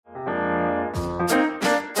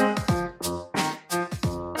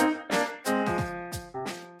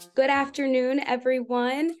Good afternoon,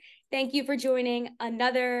 everyone. Thank you for joining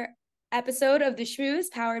another episode of the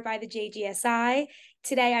Schmooze powered by the JGSI.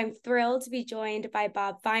 Today, I'm thrilled to be joined by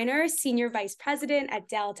Bob Feiner, Senior Vice President at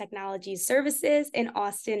Dell Technology Services in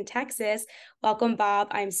Austin, Texas. Welcome, Bob.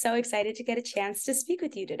 I'm so excited to get a chance to speak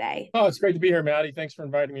with you today. Oh, it's great to be here, Maddy. Thanks for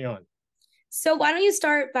inviting me on. So why don't you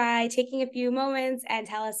start by taking a few moments and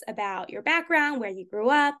tell us about your background, where you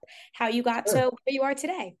grew up, how you got to Sure. where you are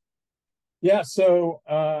today? Yeah, so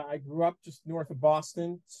I grew up just north of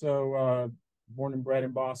Boston, born and bred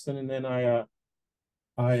in Boston, and then I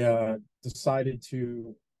decided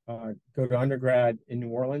to go to undergrad in New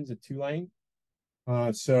Orleans at Tulane.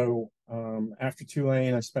 After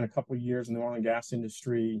Tulane, I spent a couple of years in the oil and gas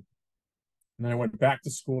industry, and then I went back to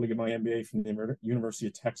school to get my MBA from the University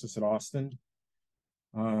of Texas at Austin,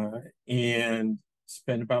 and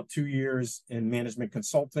spent about 2 years in management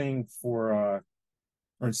consulting for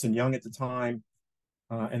Ernst & Young at the time,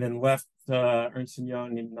 and then left Ernst &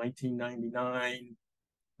 Young in 1999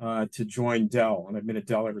 to join Dell, and I've been at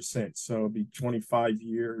Dell ever since. So it'll be 25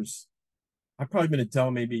 years. I've probably been at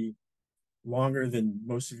Dell maybe longer than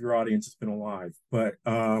most of your audience has been alive, but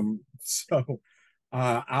I'll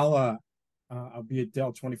be at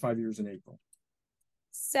Dell 25 years in April.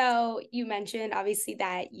 So you mentioned obviously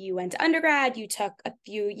that you went to undergrad, you took a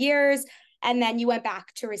few years, and then you went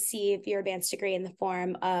back to receive your advanced degree in the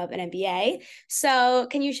form of an MBA. So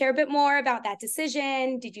can you share a bit more about that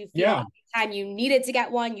decision? Did you feel Yeah. at the time you needed to get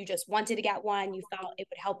one, you just wanted to get one, you felt it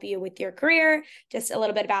would help you with your career? Just a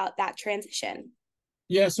little bit about that transition.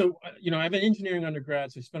 Yeah, so I have an engineering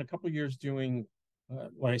undergrad, so I spent a couple of years doing,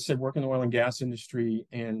 like I said, working in the oil and gas industry,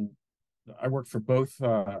 and I worked for both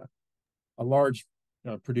a large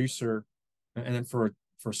producer and then for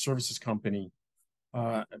a services company.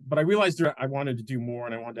 But I realized I wanted to do more,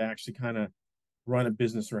 and I wanted to actually kind of run a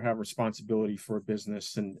business or have responsibility for a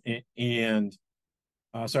business, and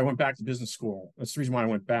so I went back to business school. That's the reason why I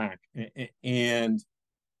went back, and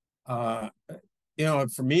uh,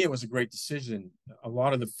 for me, it was a great decision. A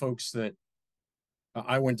lot of the folks that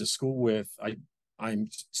I went to school with, I'm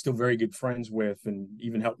still very good friends with, and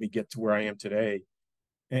even helped me get to where I am today.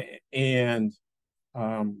 And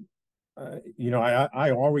I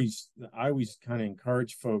always kind of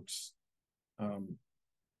encourage folks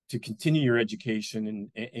to continue your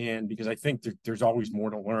education, and because I think there's always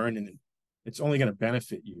more to learn, and it's only going to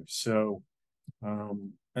benefit you. So,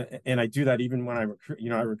 and I do that even when I recruit.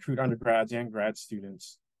 I recruit undergrads and grad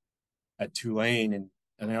students at Tulane,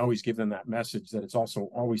 and I always give them that message that it's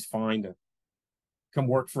also always fine to come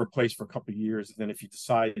work for a place for a couple of years, and then if you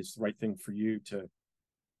decide it's the right thing for you to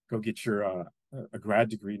go get your a grad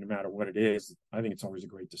degree, no matter what it is, I think it's always a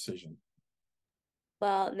great decision.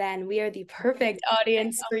 Well, then we are the perfect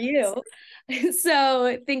audience for you.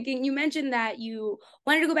 So, you mentioned that you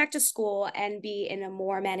wanted to go back to school and be in a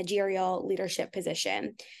more managerial leadership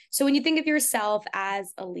position. So, when you think of yourself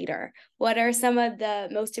as a leader, what are some of the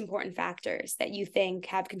most important factors that you think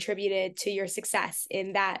have contributed to your success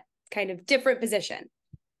in that kind of different position?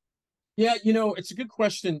 Yeah, it's a good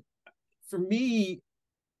question. For me,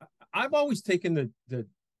 I've always taken the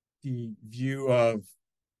view of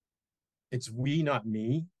it's we, not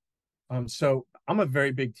me. So I'm a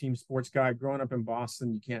very big team sports guy. Growing up in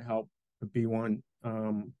Boston, you can't help but be one.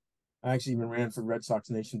 I actually even ran for Red Sox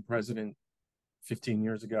Nation president 15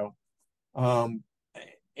 years ago,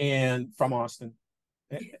 and from Austin.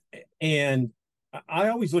 And I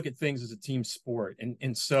always look at things as a team sport,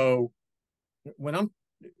 and so when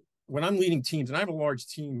I'm leading teams, and I have a large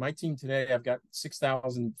team. My team today, I've got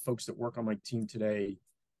 6,000 folks that work on my team today,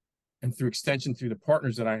 and through extension, through the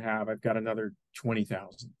partners that I have, I've got another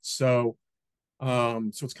 20,000. So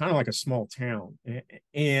it's kind of like a small town,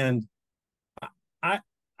 and I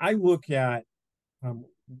I look at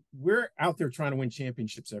we're out there trying to win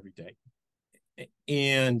championships every day,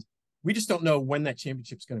 and we just don't know when that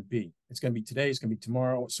championship's going to be. It's going to be today. It's going to be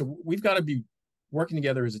tomorrow. So we've got to be working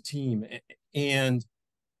together as a team. And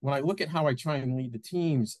when I look at how I try and lead the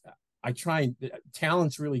teams,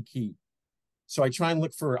 talent's really key. So I try and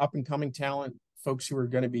look for up and coming talent, folks who are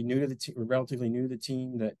going to be new to the team, relatively new to the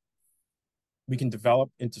team, that we can develop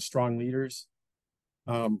into strong leaders.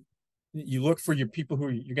 You look for your people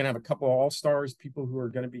you're going to have a couple of all-stars, people who are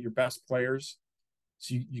going to be your best players.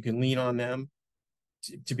 So you can lean on them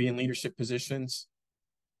to be in leadership positions.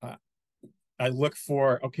 I look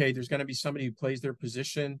for, okay, there's going to be somebody who plays their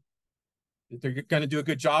position. If they're going to do a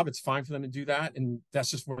good job, it's fine for them to do that. And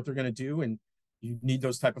that's just what they're going to do. And you need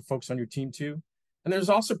those type of folks on your team too. And there's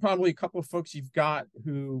also probably a couple of folks you've got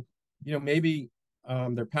who, maybe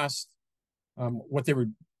they're past what they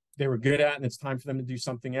were good at, and it's time for them to do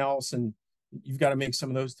something else. And you've got to make some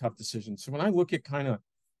of those tough decisions. So when I look at kind of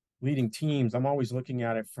leading teams, I'm always looking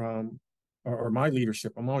at it from, or my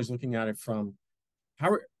leadership, I'm always looking at it from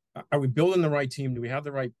how are we building the right team? Do we have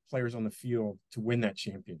the right players on the field to win that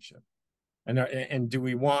championship? And do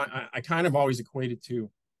we want? I kind of always equate it to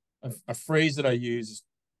a phrase that I use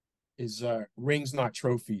is rings, not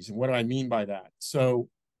trophies. And what do I mean by that? So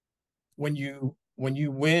when you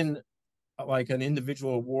win like an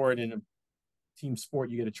individual award in a team sport,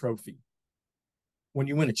 you get a trophy. When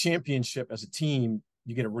you win a championship as a team,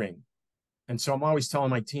 you get a ring. And so I'm always telling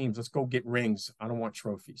my teams, let's go get rings. I don't want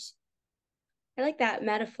trophies. I like that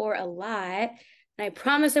metaphor a lot. And I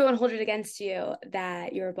promise I won't hold it against you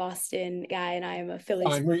that you're a Boston guy and I am a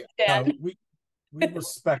Phillies fan. We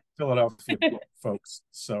respect Philadelphia folks.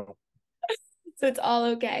 So it's all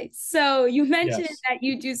okay. So you mentioned yes. that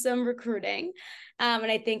you do some recruiting.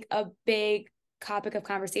 And I think a big topic of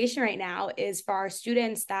conversation right now is for our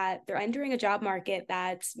students that they're entering a job market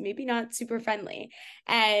that's maybe not super friendly.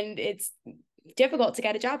 And it's difficult to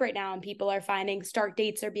get a job right now, and people are finding start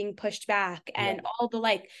dates are being pushed back and all the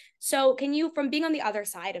like. So can you, from being on the other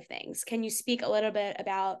side of things, can you speak a little bit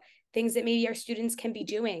about things that maybe our students can be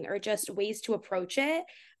doing or just ways to approach it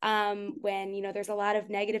when, there's a lot of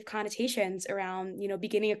negative connotations around,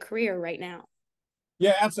 beginning a career right now?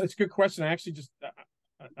 Yeah, absolutely. It's a good question. I actually just,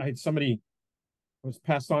 I had somebody was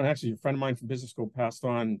passed on, actually a friend of mine from business school passed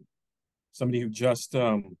on somebody who just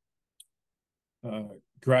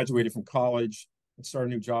graduated from college and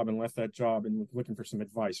started a new job and left that job and was looking for some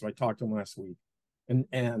advice. So I talked to him last week. And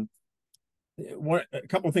a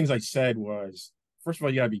couple of things I said was, first of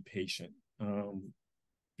all, you got to be patient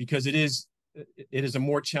because it is a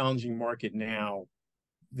more challenging market now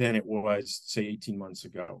than it was, say, 18 months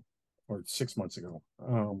ago or 6 months ago.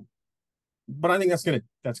 But I think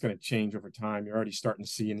that's gonna change over time. You're already starting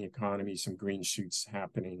to see in the economy some green shoots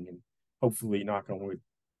happening, and hopefully, knock on wood,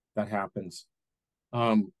 that happens.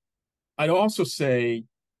 I'd also say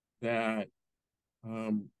that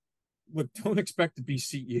look, don't expect to be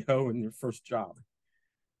CEO in your first job.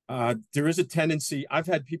 There is a tendency. I've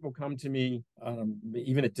had people come to me,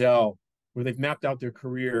 even at Dell, where they've mapped out their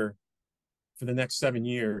career for the next 7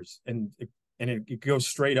 years, and it goes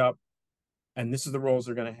straight up. And this is the roles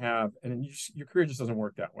they're going to have, and your career just doesn't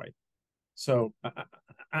work that way. So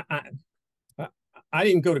I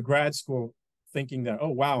didn't go to grad school thinking that, oh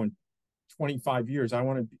wow, in 25 years I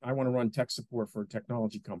want to run tech support for a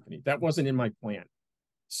technology company. That wasn't in my plan.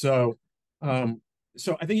 So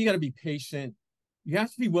so I think you got to be patient. You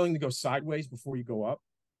have to be willing to go sideways before you go up.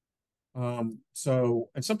 And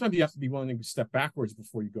sometimes you have to be willing to step backwards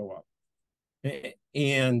before you go up.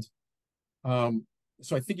 And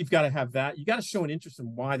so I think you've got to have that. You got to show an interest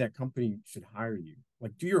in why that company should hire you.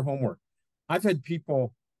 Like, do your homework. I've had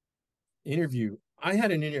people interview. I had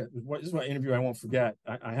an interview. This is my interview I won't forget.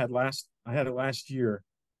 I had it last year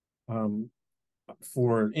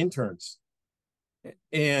for interns,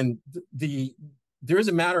 and there is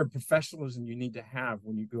a matter of professionalism you need to have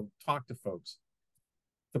when you go talk to folks.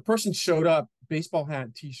 The person showed up, baseball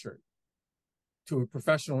hat, t-shirt, to a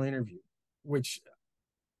professional interview, which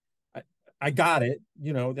I got it,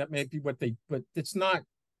 that may be but it's not,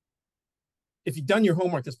 if you've done your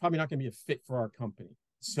homework, that's probably not going to be a fit for our company.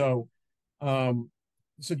 So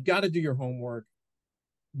you got to do your homework,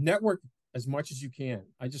 network as much as you can.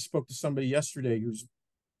 I just spoke to somebody yesterday who's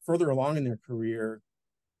further along in their career,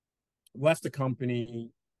 left the company,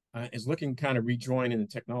 is looking to kind of rejoin in the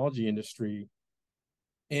technology industry.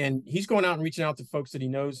 And he's going out and reaching out to folks that he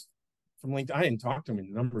knows from LinkedIn. I didn't talk to him in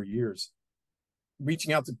a number of years.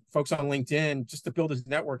 Reaching out to folks on LinkedIn just to build his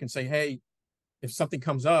network and say, hey, if something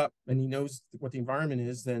comes up and he knows what the environment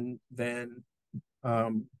is, then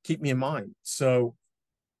keep me in mind. So,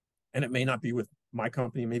 and it may not be with my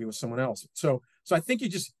company, maybe with someone else. So I think you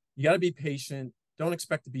got to be patient. Don't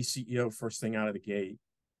expect to be CEO first thing out of the gate.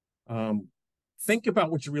 Think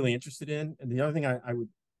about what you're really interested in. And the other thing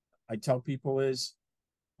I tell people is,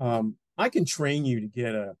 I can train you to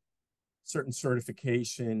get a certain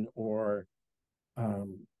certification or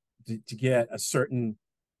to get a certain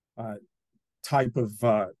type of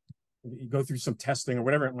you go through some testing or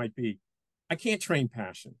whatever it might be. I can't train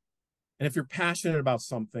passion. And if you're passionate about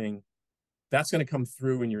something, that's going to come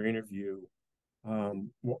through in your interview,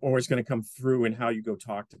 or it's going to come through in how you go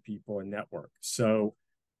talk to people and network. So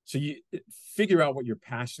you figure out what you're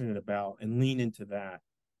passionate about and lean into that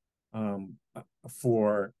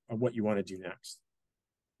for what you want to do next.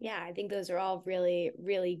 Yeah, I think those are all really,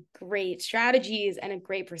 really great strategies and a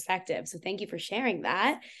great perspective. So thank you for sharing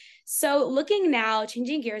that. So looking now,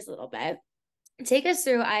 changing gears a little bit, take us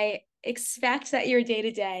through, I expect that your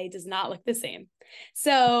day-to-day does not look the same.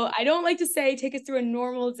 So I don't like to say take us through a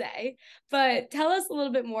normal day, but tell us a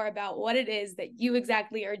little bit more about what it is that you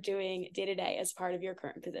exactly are doing day-to-day as part of your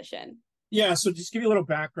current position. Yeah, so just give you a little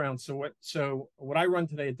background. So what I run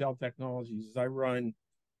today at Dell Technologies is I run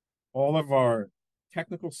all of our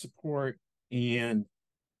technical support and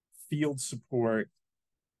field support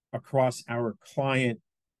across our client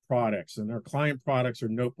products. And our client products are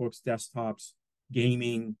notebooks, desktops,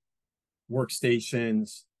 gaming,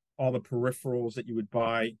 workstations, all the peripherals that you would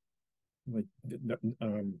buy, like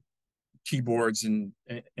keyboards and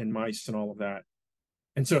mice and all of that.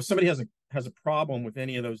 And so if somebody has a problem with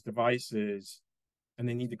any of those devices and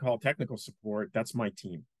they need to call technical support, that's my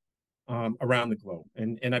team around the globe.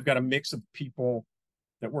 And I've got a mix of people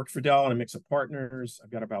that work for Dell and a mix of partners.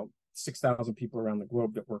 I've got about 6,000 people around the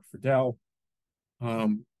globe that work for Dell.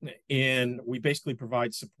 And we basically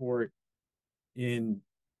provide support in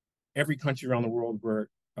every country around the world where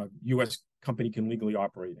a U.S. company can legally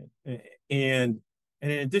operate in. And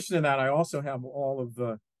in addition to that, I also have all of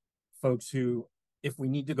the folks who, if we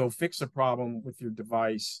need to go fix a problem with your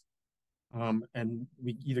device, and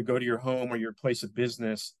we either go to your home or your place of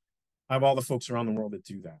business, I have all the folks around the world that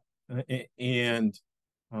do that.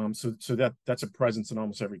 So that's a presence in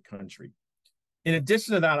almost every country. In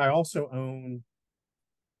addition to that, I also own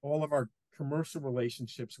all of our commercial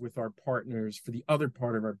relationships with our partners for the other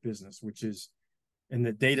part of our business, which is in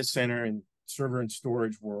the data center and server and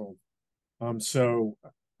storage world. So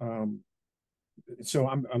I'm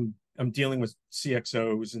dealing with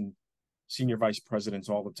CXOs and senior vice presidents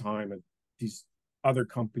all the time at these other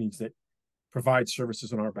companies that provide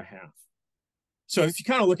services on our behalf. So if you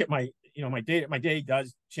kind of look at my day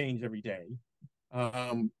does change every day.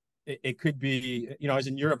 It could be, I was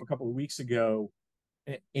in Europe a couple of weeks ago,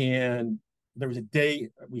 and there was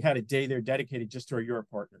we had a day there dedicated just to our Europe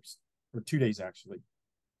partners, or 2 days actually.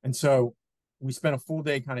 And so we spent a full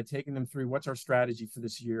day kind of taking them through what's our strategy for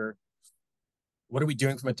this year. What are we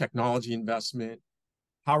doing from a technology investment?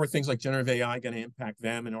 How are things like generative AI going to impact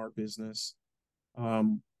them and our business?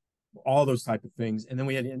 All those type of things. And then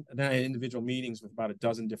I had individual meetings with about a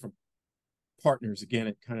dozen different partners, again,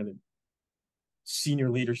 at kind of the senior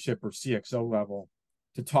leadership or CXO level,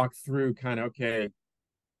 to talk through kind of, okay,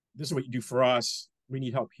 this is what you do for us. We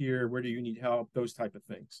need help here. Where do you need help? Those type of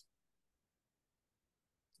things.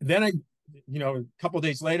 Then a couple of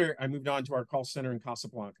days later, I moved on to our call center in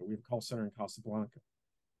Casablanca. We have a call center in Casablanca.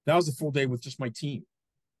 That was a full day with just my team.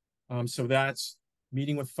 So that's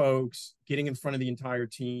meeting with folks, getting in front of the entire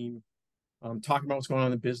team, talking about what's going on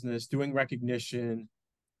in the business, doing recognition,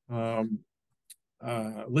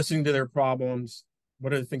 listening to their problems.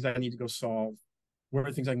 What are the things I need to go solve? What are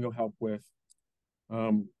the things I can go help with?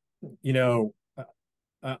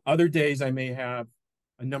 Other days I may have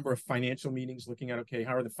a number of financial meetings looking at, okay,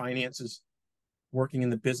 how are the finances working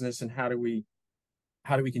in the business, and how do we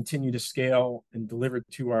continue to scale and deliver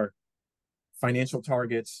to our financial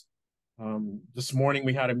targets? This morning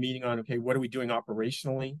we had a meeting on, okay, what are we doing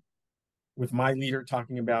operationally, with my leader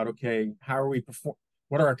talking about, okay, how are we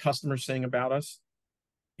what are our customers saying about us,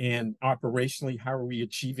 and operationally, how are we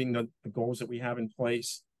achieving the goals that we have in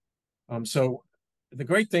place? So the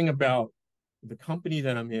great thing about the company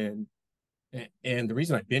that I'm in, and the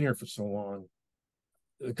reason I've been here for so long,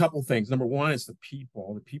 a couple of things. Number one is the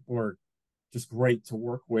people. The people are just great to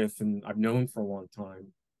work with, and I've known for a long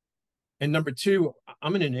time. And number two,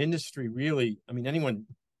 I'm in an industry, really, I mean, anyone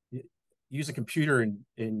use a computer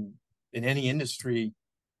in any industry,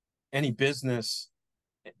 any business,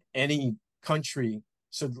 any country.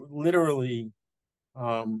 So literally,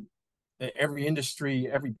 every industry,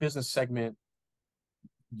 every business segment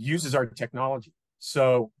uses our technology.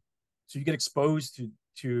 So you get exposed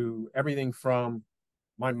to everything from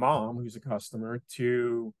my mom, who's a customer,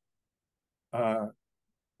 to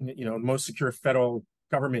most secure federal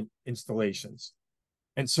government installations.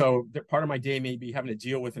 And so part of my day may be having to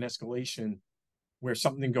deal with an escalation where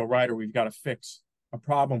something didn't go right, or we've got to fix a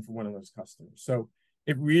problem for one of those customers. So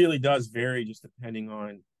it really does vary just depending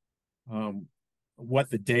on what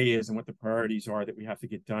the day is and what the priorities are that we have to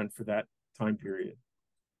get done for that time period.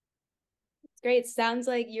 Great. Sounds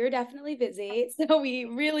like you're definitely busy. So we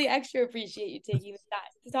really extra appreciate you taking the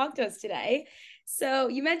time to talk to us today. So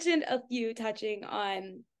you mentioned a few touching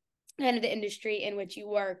on kind of the industry in which you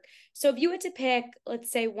work. So if you were to pick,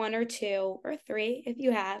 let's say 1 or 2 or 3, if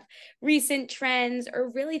you have recent trends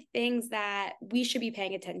or really things that we should be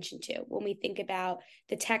paying attention to when we think about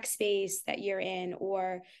the tech space that you're in,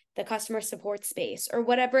 or the customer support space, or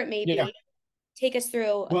whatever it may be, take us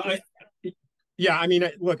through. Well,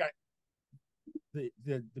 look,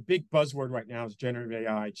 the big buzzword right now is generative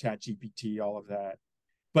AI, chat GPT, all of that,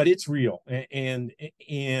 but it's real. And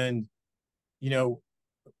you know,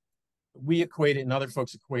 we equate it and other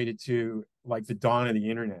folks equate it to like the dawn of the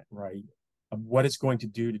internet, right? Of what it's going to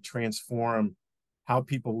do to transform how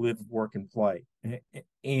people live, work, and play.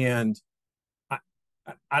 And I,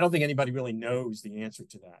 I don't think anybody really knows the answer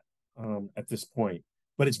to that at this point,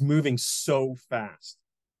 but it's moving so fast.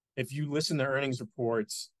 If you listen to earnings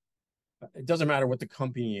reports, it doesn't matter what the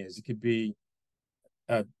company is. It could be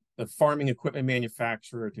a, a farming equipment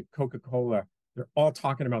manufacturer to Coca-Cola. They're all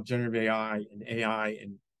talking about generative AI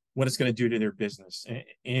and what it's going to do to their business. So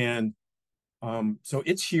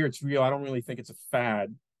it's here, it's real. I don't really think it's a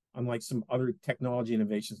fad, unlike some other technology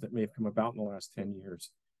innovations that may have come about in the last 10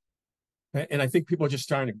 years. And I think people are just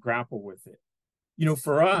trying to grapple with it. You know,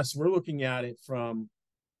 for us, we're looking at it from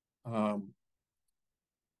um,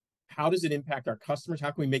 how does it impact our customers?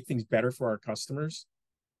 How can we make things better for our customers?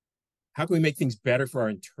 How can we make things better for our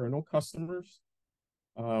internal customers?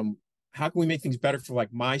 How can we make things better for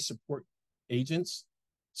like my support agents?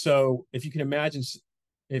 So if you can imagine,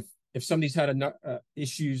 if somebody's had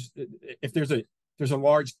issues, if there's a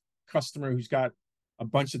large customer who's got a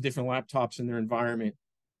bunch of different laptops in their environment,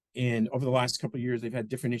 and over the last couple of years they've had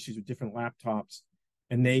different issues with different laptops,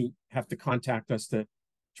 and they have to contact us to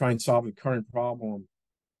try and solve the current problem.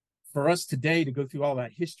 For us today to go through all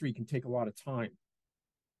that history can take a lot of time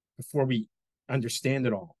before we understand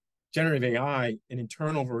it all. Generative AI, an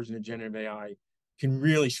internal version of generative AI, can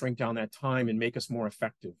really shrink down that time and make us more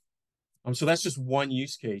effective. So that's just one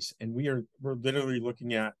use case, and we're literally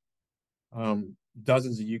looking at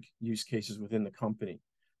dozens of use cases within the company.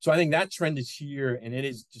 So I think that trend is here, and it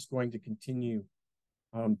is just going to continue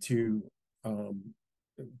to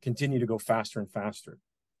go faster and faster.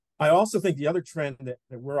 I also think the other trend that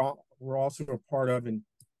we're also a part of and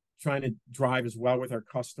trying to drive as well with our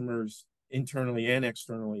customers internally and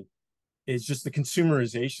externally is just the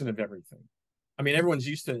consumerization of everything. I mean, everyone's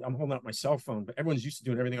used to, I'm holding up my cell phone, but everyone's used to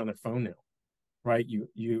doing everything on their phone now, right? You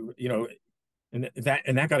know, and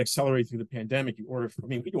that got accelerated through the pandemic. You order, I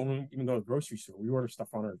mean, we don't even go to the grocery store. We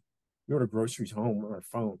order groceries home on our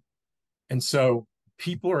phone. And so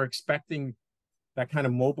people are expecting that kind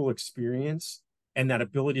of mobile experience and that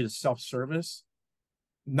ability to self-service,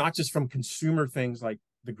 not just from consumer things like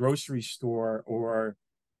the grocery store or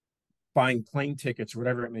buying plane tickets or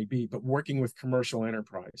whatever it may be, but working with commercial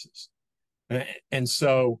enterprises. And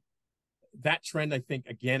so that trend, I think,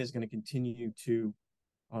 again, is going to continue to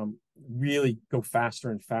really go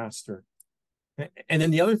faster and faster. And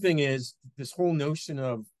then the other thing is this whole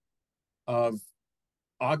notion of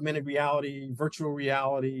augmented reality, virtual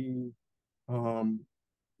reality,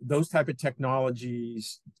 those type of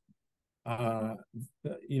technologies.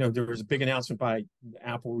 You know, there was a big announcement by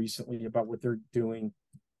Apple recently about what they're doing.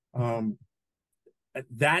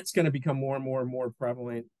 That's going to become more and more and more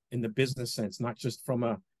prevalent in the business sense, not just from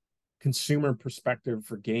a consumer perspective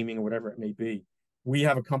for gaming or whatever it may be. We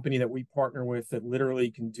have a company that we partner with that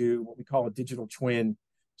literally can do what we call a digital twin.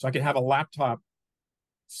 So I could have a laptop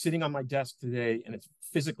sitting on my desk today and it's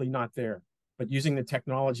physically not there, but using the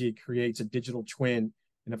technology, it creates a digital twin.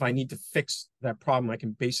 And if I need to fix that problem, I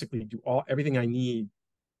can basically do everything I need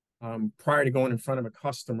prior to going in front of a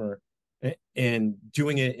customer and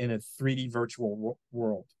doing it in a 3D virtual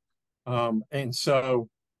world. And so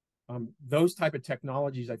those type of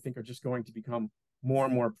technologies, I think, are just going to become more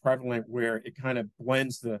and more prevalent, where it kind of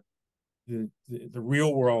blends the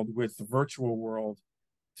real world with the virtual world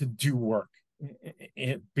to do work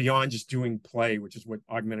and beyond just doing play, which is what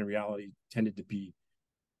augmented reality tended to be,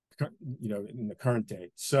 you know, in the current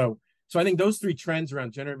day. So I think those three trends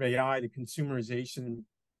around generative AI, the consumerization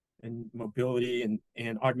and mobility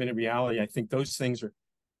and augmented reality, I think those things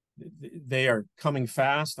they are coming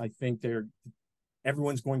fast. I think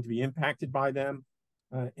everyone's going to be impacted by them,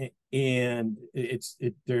 and they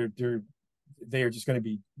are just going to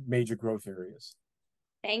be major growth areas.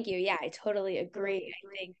 Thank you. Yeah, I totally agree. I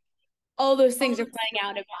think all those things are playing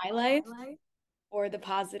out in my life, or the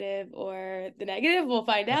positive or the negative. We'll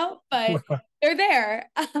find out, but they're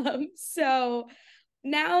there. So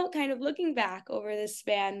now, kind of looking back over the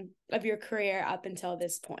span of your career up until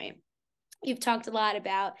this point, you've talked a lot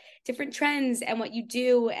about different trends and what you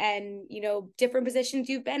do and, you know, different positions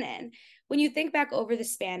you've been in. When you think back over the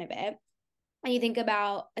span of it and you think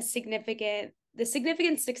about the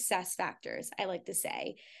significant success factors, I like to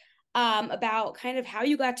say, about kind of how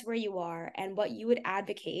you got to where you are and what you would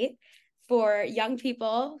advocate for young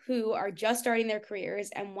people who are just starting their careers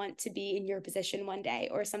and want to be in your position one day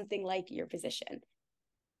or something like your position.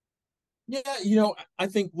 Yeah, you know, I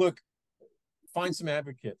think, look, find some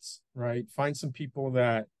advocates, right? Find some people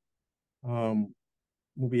that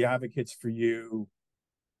will be advocates for you.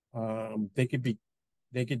 They could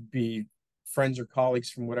be friends or colleagues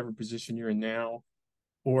from whatever position you're in now,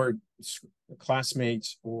 or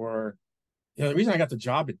classmates, or the reason I got the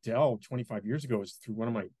job at Dell 25 years ago was through one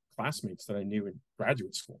of my classmates that I knew in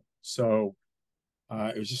graduate school. So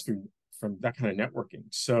it was just from that kind of networking.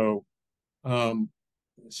 Um,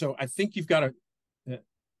 so I think you've got to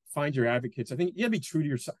find your advocates. I think you got to be true to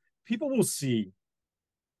yourself. People will see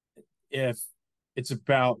if it's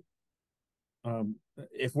about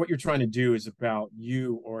if what you're trying to do is about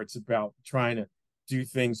you, or it's about trying to do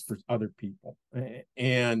things for other people.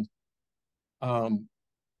 Um,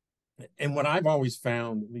 and what I've always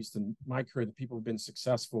found, at least in my career, the people who've been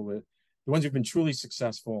successful, the ones who've been truly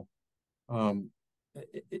successful, um,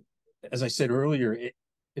 as I said earlier,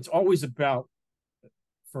 it's always about,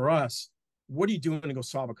 for us, what are you doing to go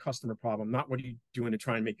solve a customer problem, not what are you doing to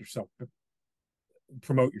try and make yourself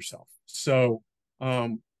promote yourself. So,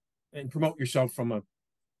 and promote yourself from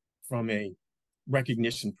a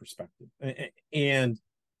recognition perspective. And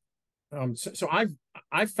so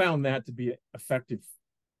I've found that to be effective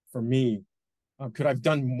for me. Could I've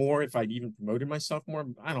done more if I'd even promoted myself more?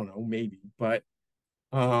 I don't know, maybe, but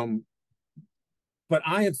I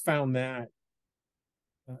have found that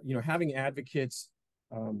having advocates,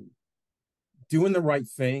 doing the right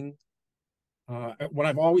thing. What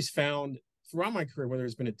I've always found throughout my career, whether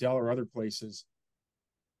it's been at Dell or other places,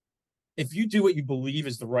 if you do what you believe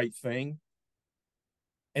is the right thing,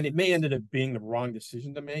 and it may end up being the wrong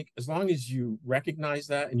decision to make, as long as you recognize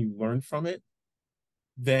that and you learn from it,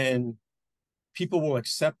 then people will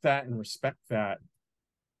accept that and respect that.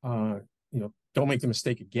 Don't make the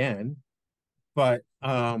mistake again, but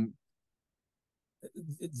they'll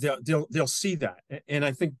see that, and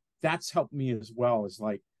I think that's helped me as well. Is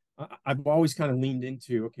like I've always kind of leaned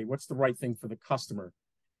into, okay, what's the right thing for the customer?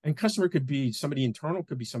 And customer could be somebody internal,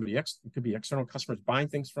 could be somebody it could be external customers buying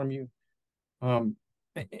things from you,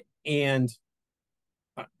 and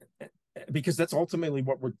because that's ultimately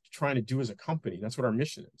what we're trying to do as a company. That's what our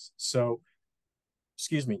mission is. So,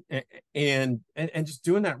 excuse me, and just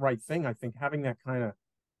doing that right thing. I think having that kind of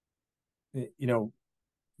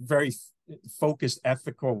very focused,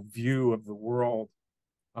 ethical view of the world,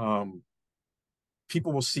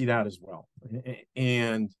 people will see that as well,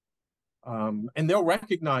 and they'll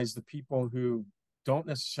recognize the people who don't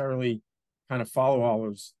necessarily kind of follow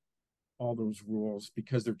all those rules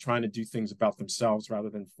because they're trying to do things about themselves rather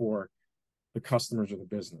than for the customers or the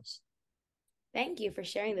business. Thank you for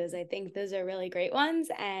sharing those. I think those are really great ones,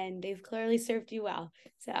 and they've clearly served you well.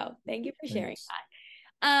 So thank you for sharing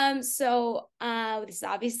that. This is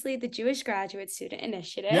obviously the Jewish Graduate Student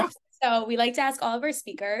Initiative. Yeah. So we like to ask all of our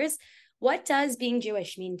speakers, what does being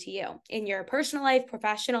Jewish mean to you in your personal life,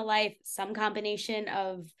 professional life, some combination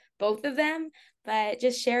of both of them, but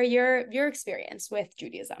just share your experience with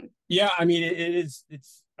Judaism. Yeah, I mean,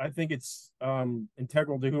 I think it's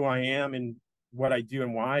integral to who I am and what I do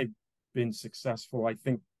and why I've been successful. I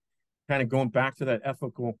think kind of going back to that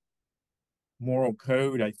ethical moral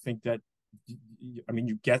code, I think that, I mean,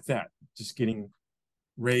 you get that just getting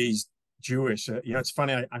raised Jewish. It's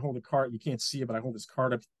funny. I hold a card. You can't see it, but I hold this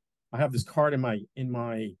card up. I have this card in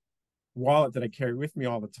my wallet that I carry with me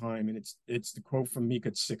all the time, and it's the quote from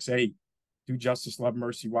Micah 6:8: "Do justice, love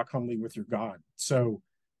mercy, walk humbly with your God." So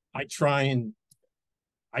I just try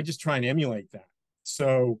and emulate that.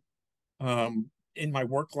 So in my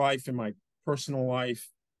work life, in my personal life,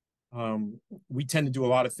 we tend to do a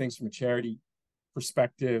lot of things from a charity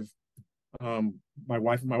perspective. My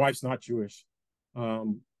wife's not Jewish,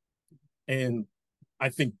 and I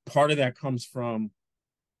think part of that comes from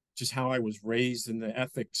just how I was raised in the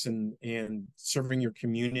ethics and serving your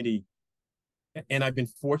community. And I've been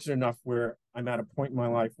fortunate enough where I'm at a point in my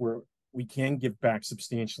life where we can give back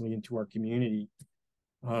substantially into our community,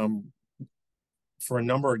 for a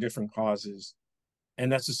number of different causes.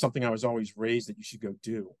 And that's just something I was always raised that you should go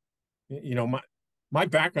do. My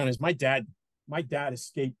background is my dad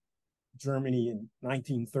escaped Germany in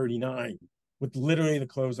 1939 with literally the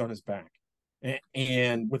clothes on his back,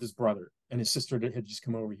 and with his brother and his sister that had just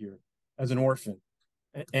come over here as an orphan.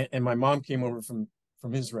 And my mom came over from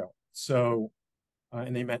Israel. So,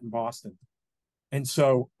 and they met in Boston. And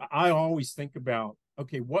so I always think about,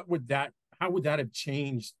 okay, how would that have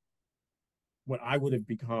changed what I would have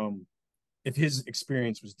become if his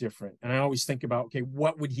experience was different? And I always think about, okay,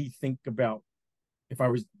 what would he think about if I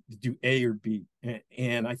was to do A or B?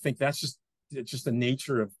 And I think it's just the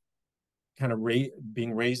nature of kind of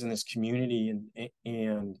being raised in this community,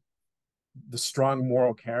 and the strong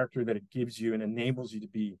moral character that it gives you and enables you to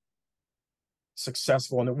be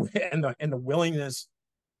successful, and the willingness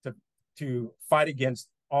to fight against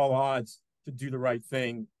all odds, to do the right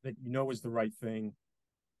thing that you know is the right thing,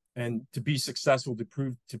 and to be successful, to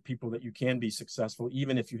prove to people that you can be successful,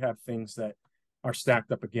 even if you have things that are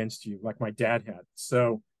stacked up against you, like my dad had.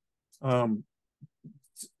 Um,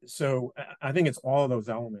 so I think it's all of those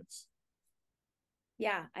elements.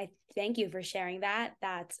 Yeah, I thank you for sharing that.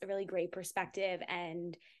 That's a really great perspective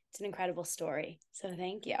and it's an incredible story. So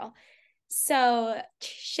thank you. So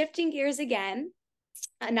shifting gears again,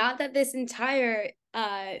 not that this entire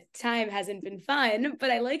time hasn't been fun, but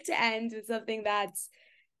I like to end with something that's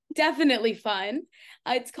definitely fun.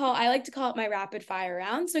 I like to call it my rapid fire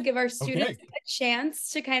round. So give our students Okay. a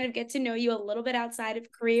chance to kind of get to know you a little bit outside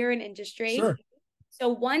of career and industry. Sure. So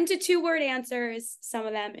 1 to 2 word answers. Some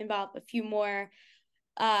of them involve a few more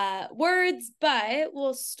words, but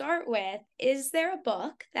we'll start with, is there a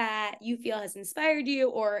book that you feel has inspired you,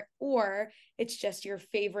 or it's just your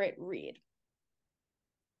favorite read?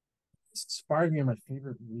 It's inspired me on my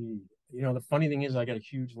favorite read. The funny thing is I got a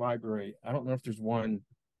huge library. I don't know if there's one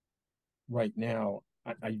right now.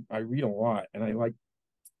 I read a lot, and I like,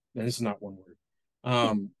 and this is not one word.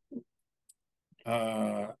 Um,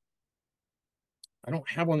 uh, I don't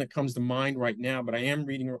have one that comes to mind right now, but I am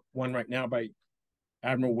reading one right now by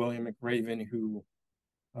Admiral William McRaven, who,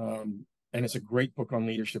 and it's a great book on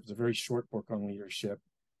leadership. It's a very short book on leadership.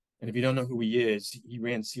 And if you don't know who he is, he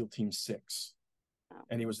ran SEAL Team 6,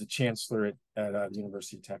 and he was the chancellor at the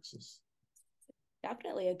University of Texas.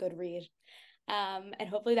 Definitely a good read. And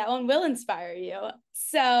hopefully that one will inspire you.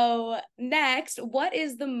 So next, what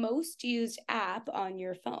is the most used app on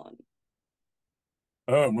your phone?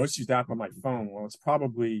 Oh, most used app on my phone. Well, it's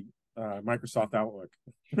probably Microsoft Outlook.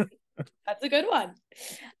 That's a good one.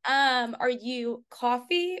 Are you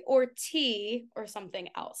coffee or tea or something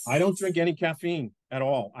else? I don't drink any caffeine at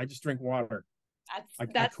all. I just drink water. I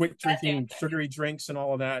That's the quit best drinking answer. sugary drinks and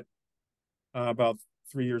all of that about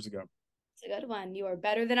 3 years ago. It's a good one. You are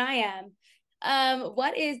better than I am.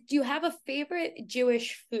 Do you have a favorite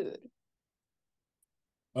Jewish food?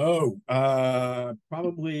 Oh,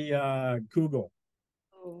 probably Google.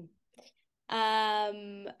 Ooh.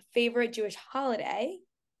 Favorite Jewish holiday?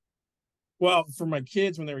 Well, for my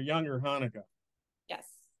kids when they were younger, Hanukkah. Yes,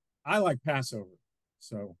 I like Passover.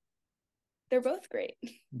 So, they're both great.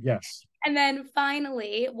 yes, And then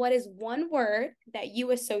finally, what is one word that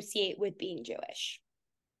you associate with being Jewish?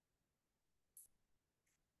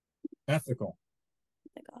 ethical.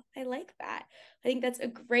 I like that. I think that's a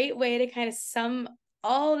great way to kind of sum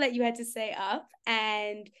all that you had to say up.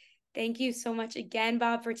 And thank you so much again,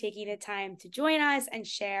 Bob, for taking the time to join us and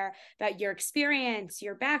share about your experience,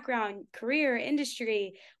 your background, career,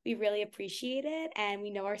 industry. We really appreciate it. And we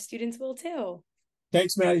know our students will too.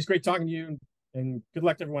 Thanks, Maddie. It's great talking to you, and good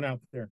luck to everyone out there.